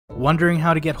Wondering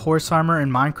how to get horse armor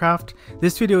in Minecraft?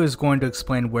 This video is going to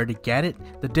explain where to get it,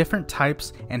 the different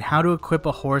types, and how to equip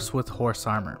a horse with horse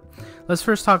armor. Let's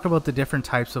first talk about the different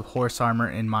types of horse armor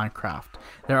in Minecraft.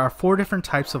 There are 4 different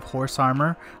types of horse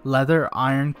armor: leather,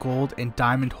 iron, gold, and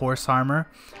diamond horse armor.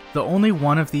 The only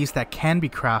one of these that can be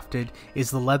crafted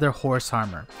is the leather horse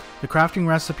armor. The crafting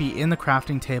recipe in the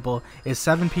crafting table is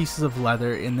 7 pieces of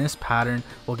leather in this pattern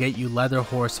will get you leather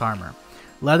horse armor.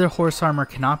 Leather horse armor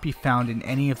cannot be found in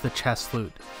any of the chest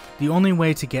loot. The only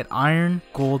way to get iron,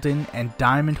 golden, and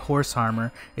diamond horse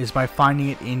armor is by finding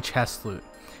it in chest loot.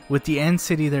 With the end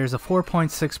city there is a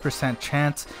 4.6%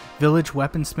 chance, village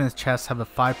weaponsmith chests have a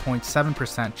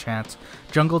 5.7% chance,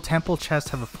 jungle temple chests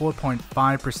have a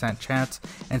 4.5% chance,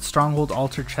 and stronghold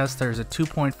altar chests there is a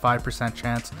 2.5%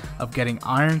 chance of getting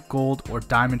iron, gold, or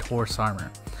diamond horse armor.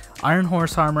 Iron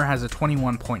horse armor has a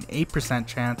 21.8%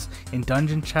 chance in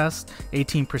dungeon chests,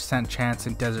 18% chance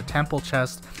in desert temple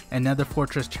chest, and nether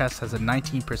fortress chest has a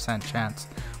 19% chance.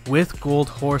 With gold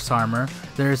horse armor,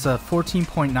 there is a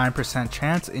 14.9%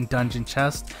 chance in dungeon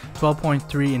chest,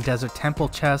 12.3% in desert temple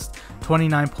chest,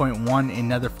 29.1% in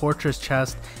nether fortress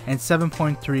chest, and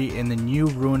 7.3% in the new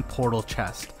ruined portal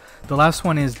chest. The last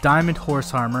one is diamond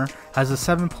horse armor, has a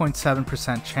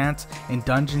 7.7% chance in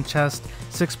dungeon chest,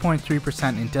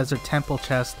 6.3% in desert temple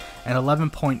chest, and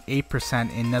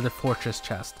 11.8% in nether fortress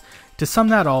chest. To sum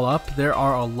that all up, there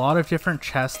are a lot of different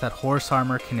chests that horse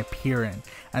armor can appear in,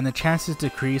 and the chances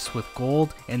decrease with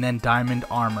gold and then diamond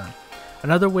armor.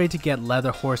 Another way to get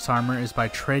leather horse armor is by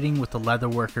trading with the leather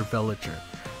worker villager.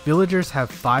 Villagers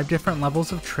have 5 different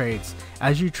levels of trades.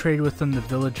 As you trade with them, the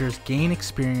villagers gain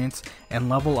experience and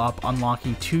level up,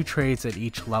 unlocking 2 trades at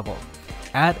each level.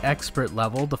 At expert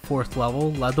level, the 4th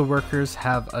level, leather workers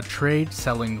have a trade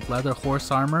selling leather horse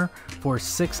armor for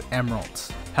 6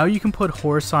 emeralds. How you can put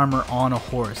horse armor on a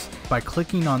horse: by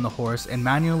clicking on the horse and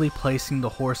manually placing the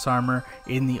horse armor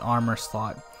in the armor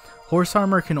slot. Horse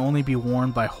armor can only be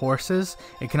worn by horses.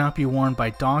 It cannot be worn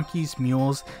by donkeys,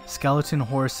 mules, skeleton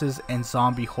horses, and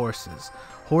zombie horses.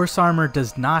 Horse armor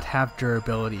does not have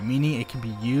durability, meaning it can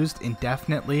be used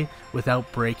indefinitely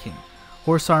without breaking.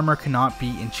 Horse armor cannot be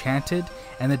enchanted,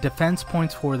 and the defense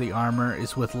points for the armor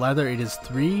is: with leather it is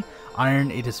 3, iron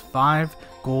it is 5,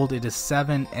 gold it is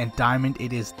 7, and diamond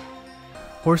it is.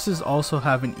 Horses also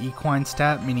have an equine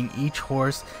stat, meaning each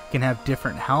horse can have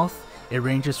different health. It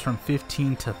ranges from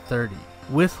 15 to 30.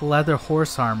 With leather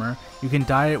horse armor, you can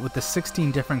dye it with the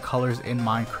 16 different colors in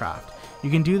Minecraft. You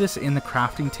can do this in the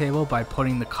crafting table by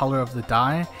putting the color of the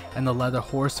dye and the leather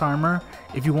horse armor.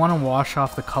 If you want to wash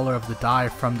off the color of the dye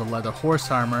from the leather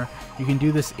horse armor, you can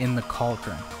do this in the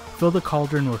cauldron. Fill the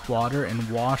cauldron with water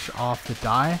and wash off the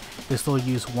dye. This will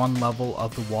use 1 level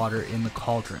of the water in the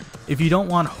cauldron. If you don't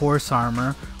want horse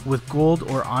armor, with gold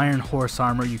or iron horse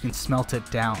armor you can smelt it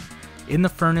down. In the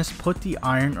furnace, put the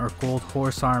iron or gold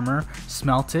horse armor,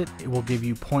 smelt it will give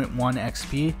you 0.1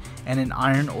 XP and an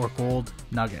iron or gold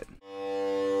nugget.